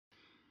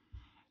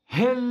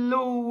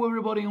Hello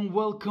everybody and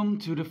welcome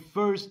to the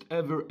first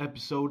ever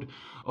episode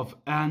of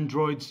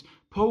Android's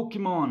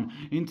Pokemon.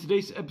 In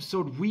today's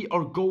episode we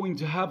are going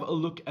to have a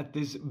look at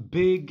this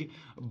big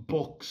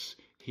box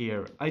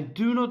here. I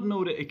do not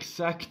know the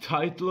exact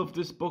title of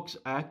this box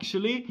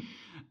actually,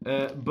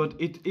 but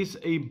it is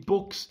a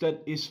box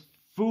that is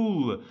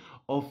full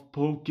of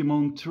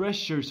Pokemon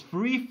treasures.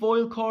 Free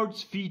foil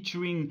cards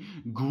featuring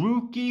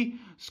Grookey,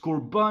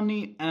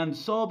 Scorbunny and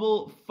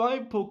Sobble,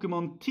 5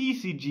 Pokemon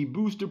TCG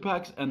booster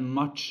packs and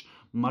much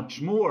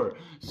more.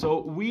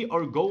 So we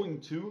are going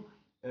to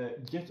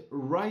get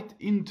right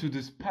into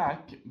this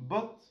pack,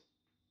 but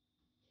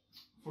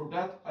for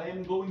that I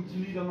am going to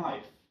need a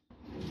knife.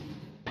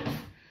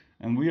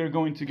 And we are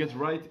going to get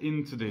right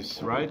into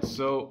this, right?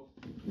 So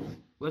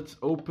let's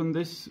open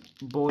this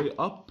boy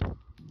up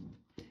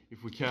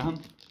if we can.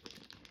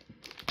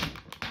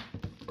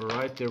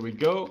 Alright, there we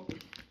go.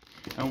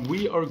 And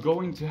we are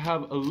going to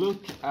have a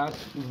look at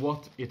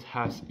what it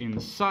has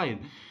inside.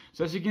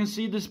 So as you can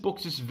see, this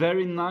box is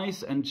very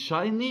nice and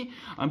shiny.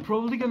 I'm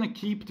probably gonna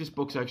keep this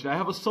box actually. I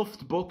have a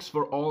soft box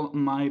for all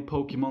my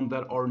Pokemon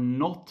that are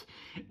not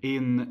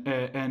in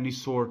any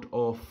sort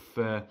of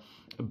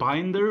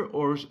binder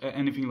or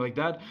anything like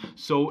that.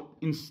 So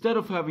instead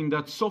of having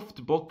that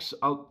soft box,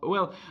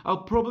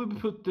 I'll probably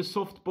put the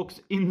soft box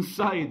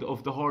inside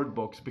of the hard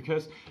box,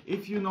 because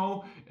if you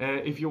know,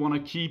 if you want to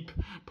keep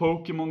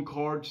Pokemon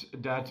cards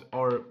that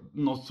are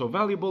not so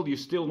valuable, you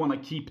still want to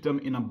keep them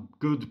in a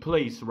good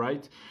place,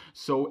 right?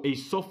 So a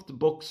soft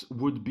box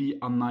would be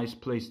a nice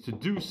place to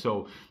do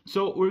so.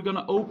 So we're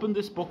gonna open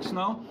this box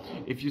now.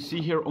 If you see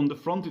here on the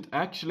front, it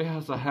actually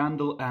has a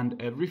handle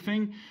and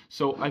everything.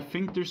 So I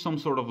think there's some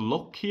sort of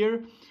lock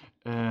here.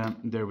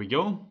 There we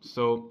go.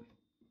 So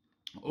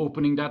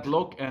opening that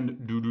lock and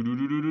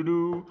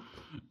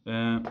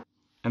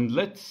and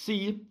let's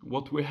see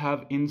what we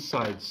have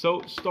inside.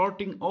 So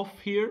starting off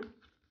here,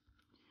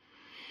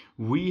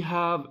 we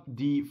have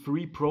the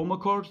free promo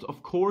cards,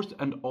 of course,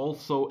 and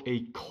also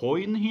a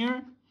coin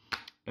here.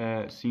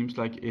 Seems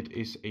like it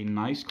is a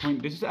nice coin.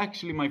 This is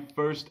actually my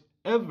first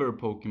ever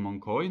Pokemon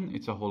coin.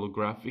 It's a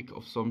holographic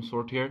of some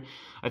sort here.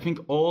 I think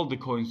all the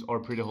coins are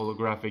pretty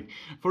holographic.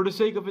 For the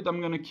sake of it, I'm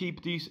gonna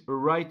keep these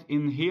right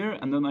in here,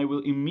 and then I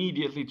will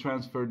immediately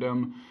transfer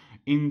them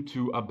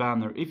into a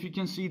banner. If you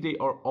can see, they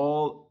are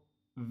all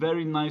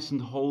very nice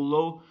and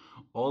holo.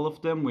 All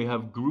of them. We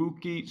have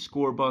Grookey,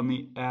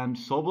 Scorbunny and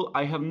Sobble.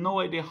 I have no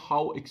idea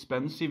how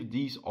expensive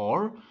these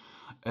are,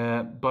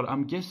 but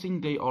I'm guessing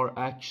they are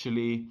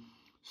actually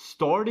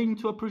starting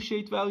to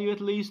appreciate value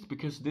at least,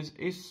 because this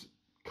is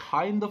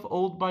kind of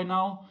old by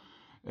now.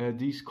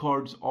 These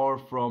cards are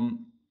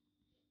from...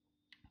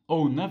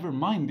 Oh, never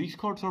mind. These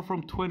cards are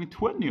from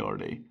 2020, are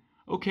they?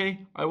 Okay,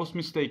 I was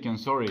mistaken,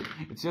 sorry.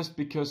 It's just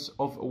because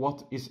of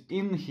what is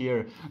in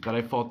here that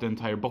I thought the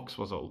entire box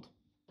was old.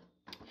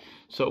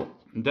 So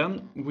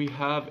then we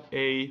have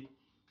a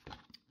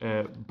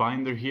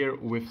binder here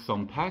with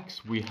some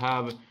packs. We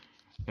have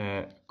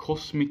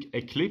Cosmic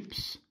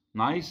Eclipse,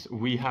 nice.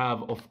 We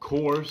have, of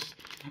course,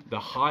 the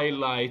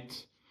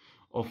highlight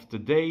of the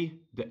day,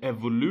 the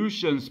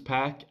Evolutions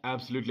pack,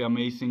 absolutely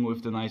amazing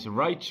with the nice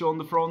Raichu on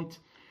the front.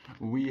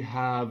 We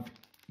have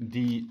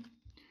the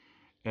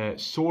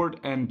Sword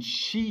and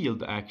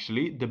Shield,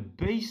 actually, the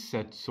base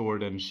set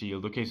Sword and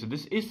Shield. Okay, so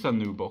this is a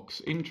new box,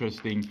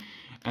 interesting.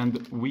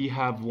 And we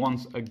have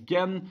once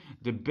again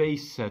the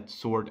base set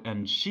Sword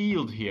and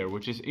Shield here,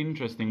 which is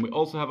interesting. We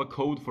also have a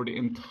code for the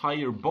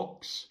entire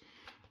box.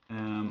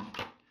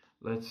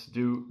 Let's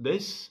do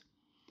this.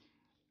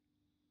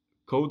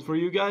 Code for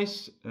you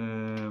guys.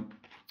 And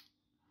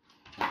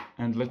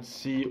let's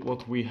see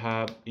what we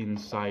have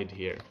inside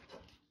here.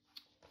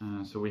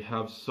 So we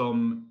have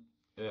some...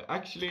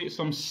 actually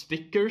some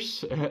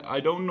stickers.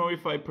 I don't know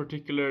if I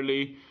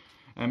particularly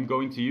am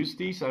going to use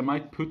these. I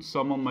might put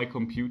some on my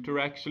computer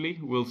actually,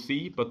 we'll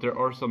see. But there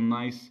are some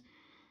nice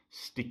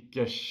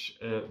stickers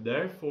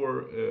there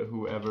for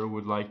whoever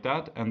would like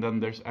that. And then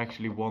there's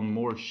actually one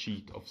more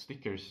sheet of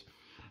stickers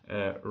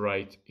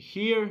right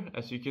here,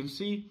 as you can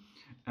see.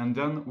 And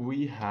then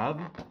we have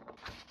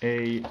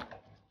a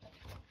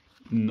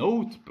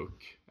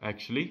notebook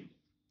actually,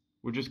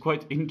 which is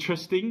quite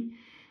interesting.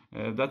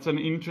 That's an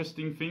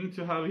interesting thing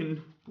to have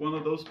in one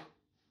of those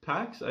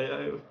packs.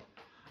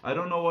 I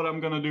don't know what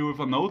I'm gonna do with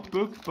a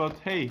notebook, but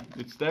hey,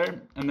 it's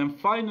there. And then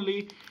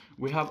finally,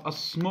 we have a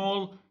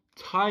small,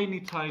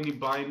 tiny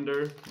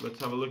binder. Let's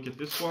have a look at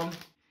this one.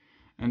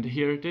 And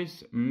here it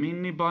is,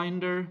 mini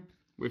binder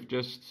with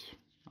just,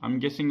 I'm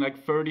guessing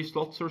like 30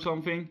 slots or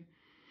something.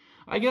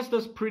 I guess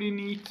that's pretty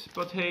neat,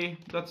 but hey,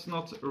 that's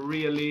not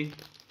really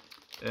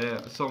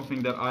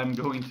something that I'm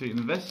going to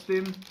invest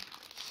in.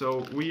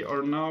 So we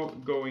are now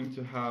going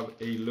to have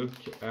a look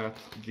at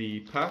the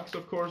packs,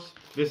 of course.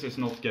 This is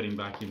not getting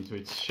back into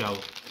its shell.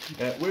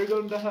 We're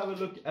going to have a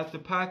look at the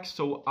packs,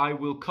 so I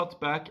will cut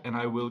back and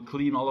I will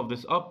clean all of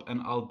this up and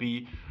I'll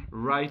be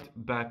right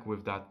back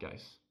with that,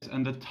 guys.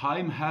 And the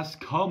time has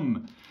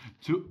come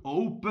to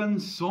open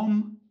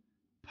some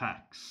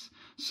packs.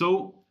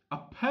 So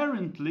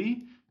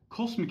apparently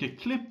Cosmic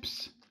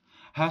Eclipse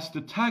has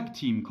the tag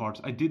team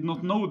cards. I did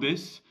not know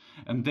this,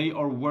 and they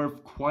are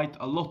worth quite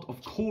a lot.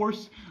 Of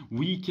course,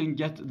 we can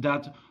get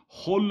that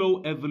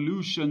Holo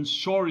Evolution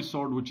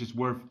Charizard, which is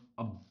worth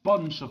a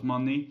bunch of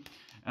money.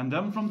 And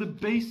then from the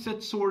base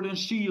set Sword and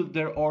Shield,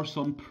 there are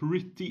some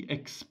pretty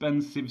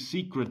expensive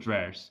secret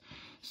rares.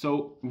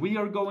 So we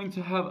are going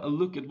to have a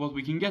look at what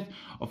we can get.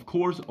 Of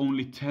course,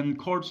 only 10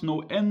 cards, no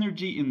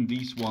energy in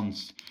these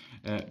ones.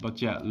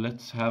 But yeah,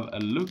 let's have a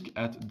look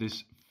at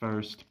this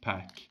first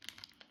pack.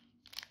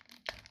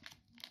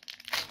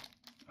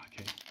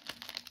 Okay.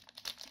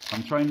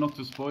 I'm trying not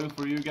to spoil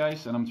for you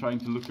guys, and I'm trying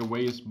to look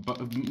away as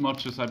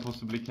much as I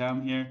possibly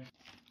can here.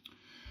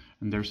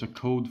 And there's a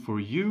code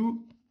for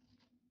you.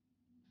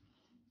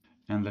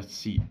 And let's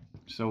see.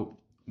 So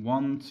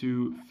 1,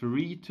 2,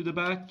 3 to the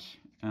back.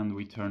 And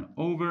we turn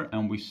over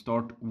and we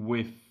start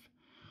with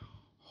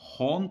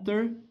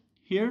Haunter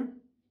here,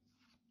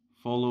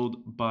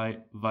 followed by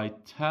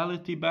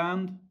Vitality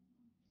Band,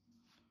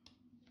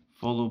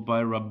 followed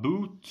by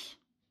Raboot.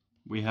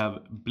 We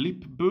have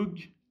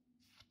Blipbug,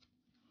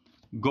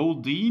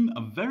 Goldeen,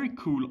 a very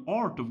cool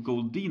art of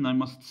Goldeen, I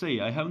must say.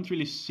 I haven't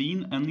really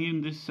seen any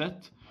in this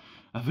set.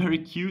 A very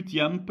cute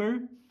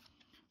Yamper.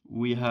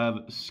 We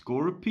have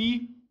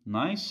Scorpy,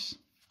 nice.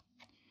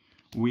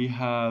 We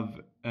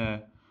have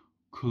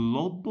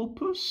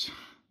Clobopus,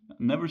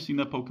 never seen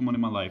that Pokemon in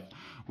my life.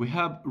 We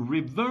have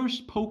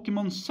Reverse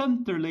Pokemon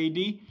Center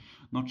Lady,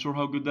 not sure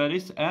how good that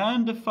is.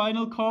 And the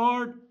final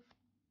card,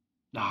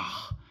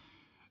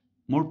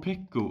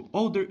 Morpeko.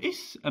 Oh, there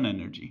is an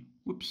energy.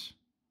 Whoops.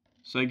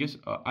 So I guess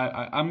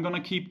I'm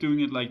gonna keep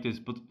doing it like this,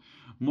 but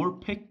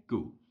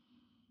Morpeko.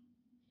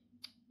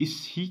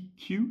 Is he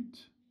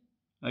cute?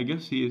 I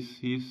guess he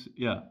is,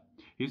 yeah.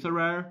 He's a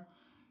rare.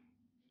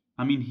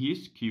 I mean, he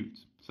is cute.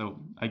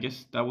 So I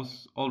guess that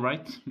was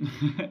alright.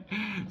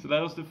 So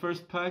that was the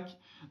first pack.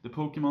 The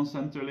Pokemon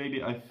Center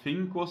Lady, I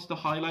think, was the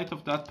highlight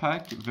of that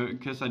pack,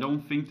 because I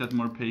don't think that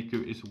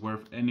Morpeko is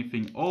worth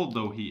anything,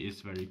 although he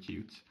is very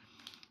cute.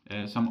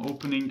 So I'm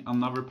opening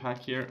another pack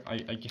here. I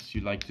guess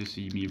you like to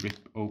see me rip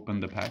open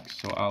the packs,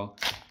 so I'll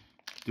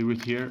do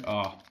it here.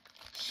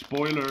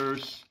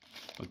 Spoilers!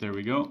 But there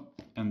we go.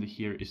 And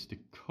here is the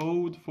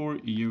code for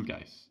you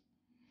guys.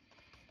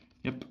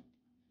 Yep.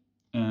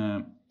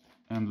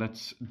 And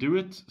let's do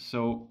it.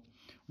 So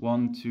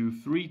 1, 2,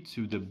 3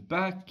 to the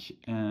back.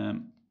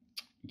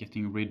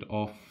 Getting rid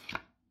of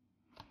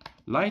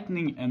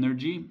Lightning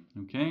Energy.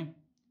 Okay.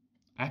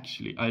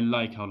 Actually, I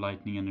like how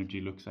Lightning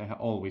Energy looks. I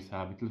always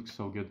have. It looks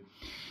so good.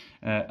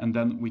 And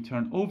then we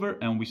turn over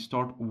and we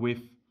start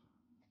with...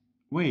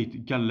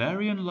 Wait,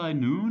 Galarian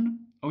Linoon?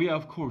 Oh yeah,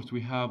 of course.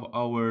 We have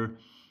our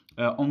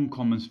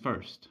uncommons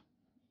first.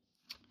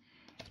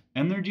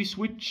 Energy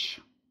Switch.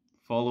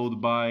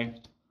 Followed by...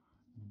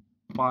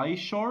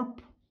 Bisharp,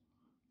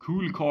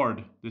 cool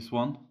card, this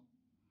one.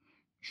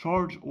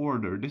 Charge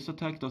Order, this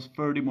attack does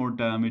 30 more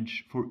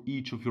damage for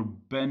each of your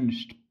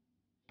benched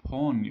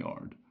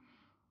Pawniard.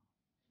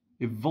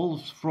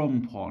 Evolves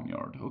from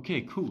Pawniard.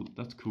 Okay, cool,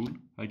 that's cool,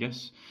 I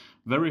guess.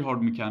 Very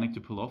hard mechanic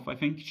to pull off, I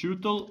think.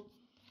 Shootle,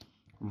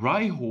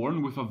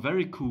 Rhyhorn with a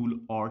very cool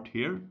art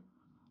here.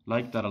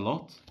 Like that a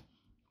lot.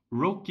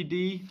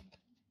 Rockidee,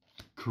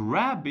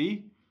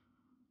 Krabby,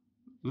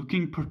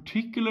 looking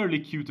particularly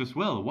cute as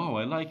well. Wow,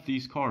 I like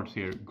these cards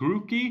here.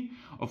 Grookey,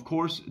 of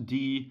course,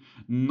 the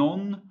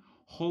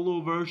non-holo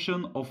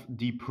version of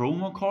the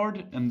promo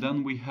card. And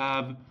then we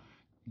have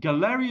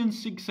Galarian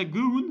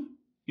Zigzagoon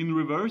in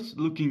reverse,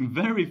 looking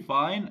very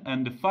fine.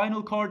 And the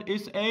final card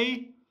is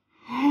a...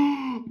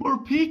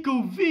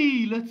 Morpeko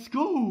V, let's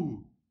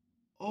go!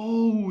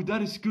 Oh,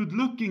 that is good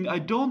looking. I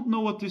don't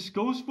know what this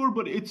goes for,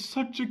 but it's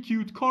such a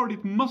cute card.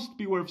 It must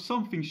be worth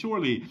something,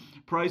 surely.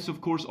 Price, of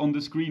course, on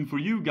the screen for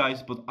you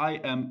guys, but I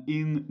am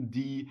in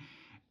the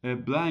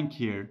blank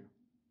here.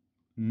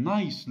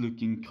 Nice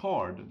looking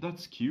card.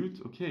 That's cute.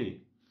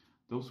 Okay,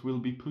 those will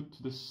be put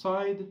to the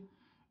side.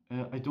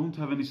 I don't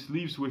have any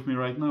sleeves with me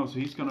right now, so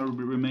he's gonna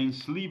remain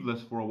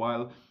sleeveless for a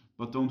while.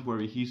 But don't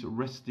worry, he's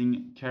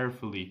resting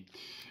carefully.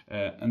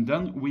 And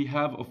then we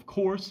have, of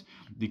course,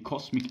 the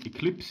Cosmic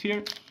Eclipse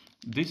here.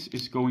 This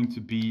is going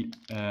to be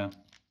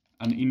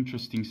an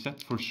interesting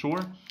set for sure.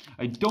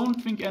 I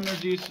don't think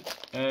energy is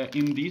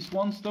in these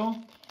ones though.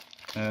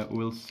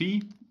 We'll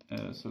see.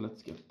 So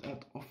let's get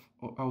that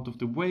out of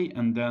the way,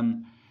 and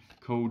then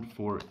code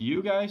for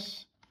you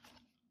guys.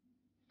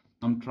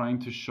 I'm trying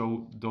to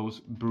show those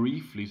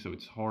briefly, so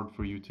it's hard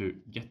for you to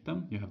get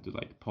them. You have to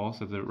like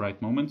pause at the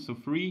right moment. So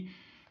 3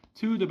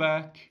 to the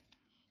back,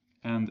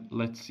 and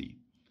let's see.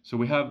 So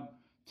we have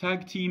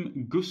tag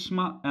team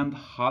Guzma and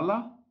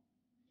Hala.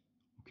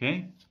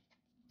 Okay.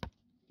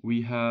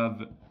 We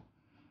have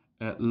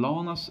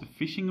Lana's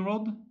Fishing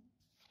Rod,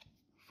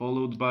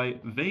 followed by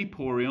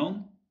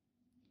Vaporeon.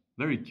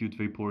 Very cute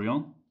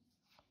Vaporeon.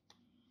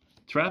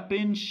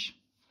 Trapinch,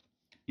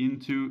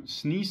 into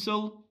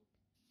Sneasel,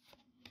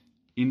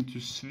 into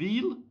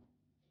Sveel,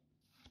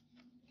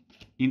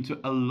 into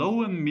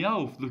Aloe and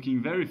Meowth,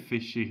 looking very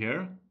fishy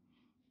here.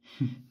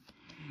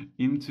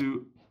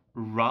 Into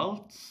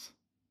Ralts,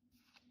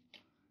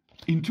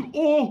 into...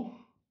 Oh!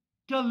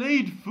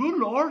 Gallade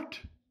full art?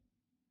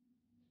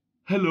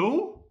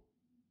 Hello?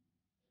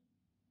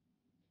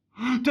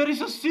 That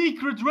is a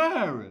secret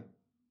rare!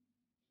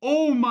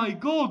 Oh my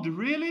god,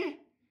 really?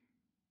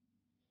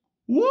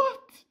 What?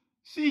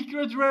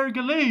 Secret rare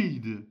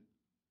Gallade?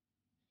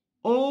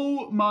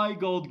 Oh my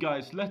god,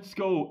 guys, let's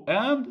go.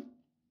 And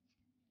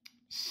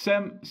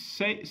Seismitoad,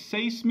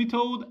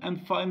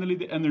 and finally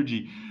the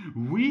energy.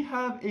 We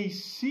have a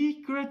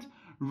secret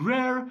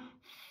rare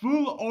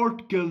full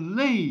art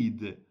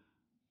Gallade.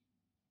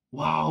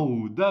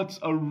 Wow, that's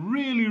a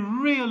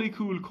really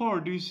cool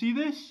card. Do you see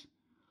this?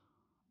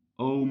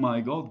 Oh my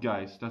god,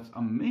 guys, that's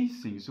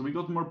amazing. So we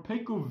got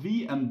Morpeko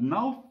V and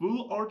now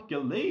full art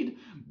Gallade.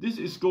 This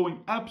is going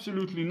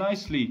absolutely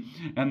nicely.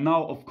 And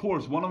now, of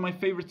course, one of my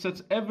favorite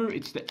sets ever,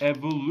 it's the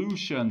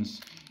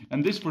Evolutions.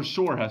 And this for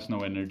sure has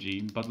no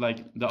energy, but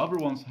like the other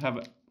ones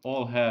have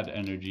all had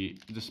energy,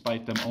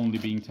 despite them only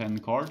being 10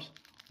 cards.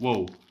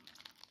 Whoa,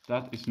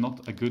 that is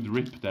not a good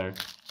rip there.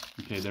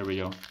 Okay, there we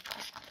go.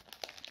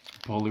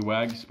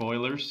 Poliwag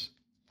spoilers.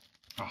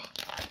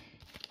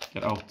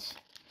 Get out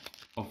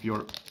of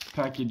your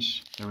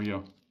package. There we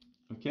go.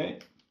 Okay,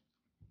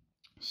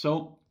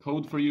 so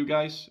code for you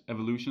guys,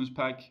 Evolutions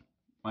pack,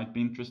 might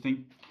be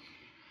interesting.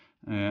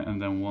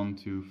 And then 1,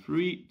 2,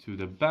 3 to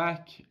the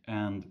back,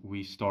 and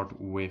we start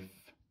with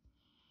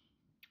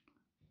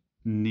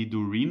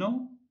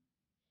Nidorino.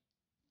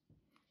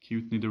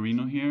 Cute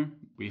Nidorino here.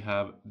 We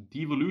have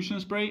Devolution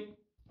Spray.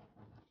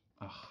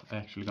 I'm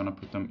actually gonna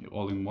put them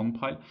all in one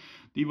pile.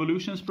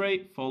 Devolution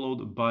Spray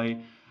followed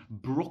by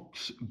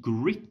Brock's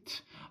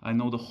Grit. I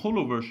know the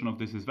holo version of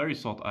this is very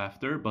sought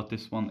after, but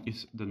this one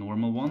is the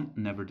normal one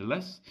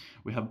nevertheless.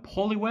 We have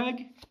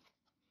Poliwag,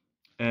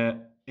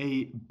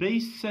 a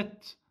base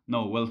set.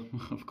 No, well,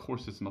 of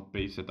course it's not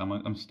base set.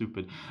 I'm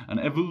stupid. An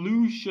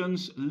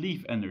Evolutions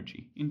Leaf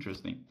Energy.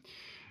 Interesting.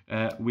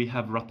 We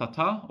have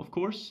Rattata, of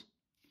course.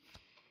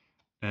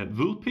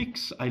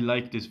 Vulpix. I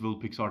like this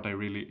Vulpix art. I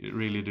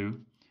really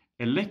do.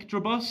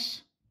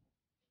 Electabuzz.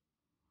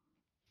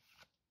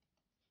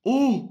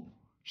 Oh!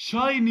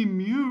 Shiny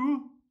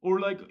Mew, or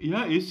like,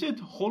 yeah, is it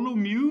Holo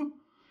Mew?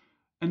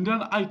 And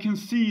then I can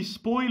see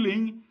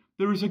spoiling.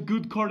 There is a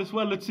good card as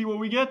well. Let's see what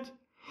we get.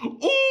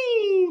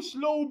 Oh,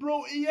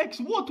 Slowbro EX.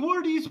 What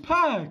were these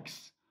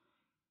packs?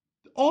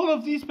 All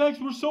of these packs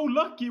were so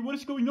lucky. What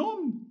is going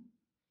on?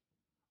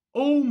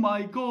 Oh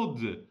my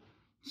god.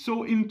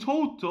 So in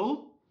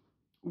total,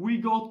 we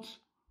got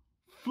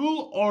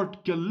full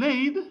art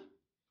Gallade.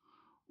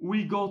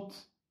 We got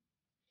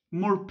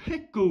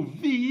Morpeko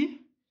V.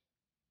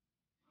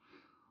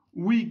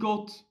 We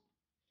got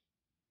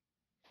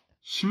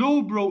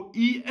Slowbro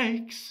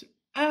EX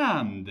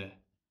and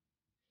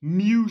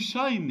Mew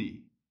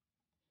Shiny.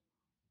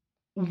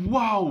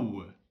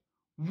 Wow!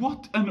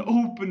 What an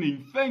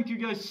opening! Thank you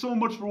guys so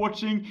much for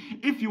watching.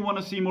 If you want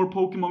to see more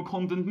Pokemon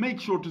content, make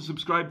sure to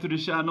subscribe to the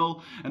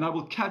channel, and I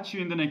will catch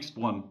you in the next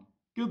one.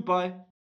 Goodbye!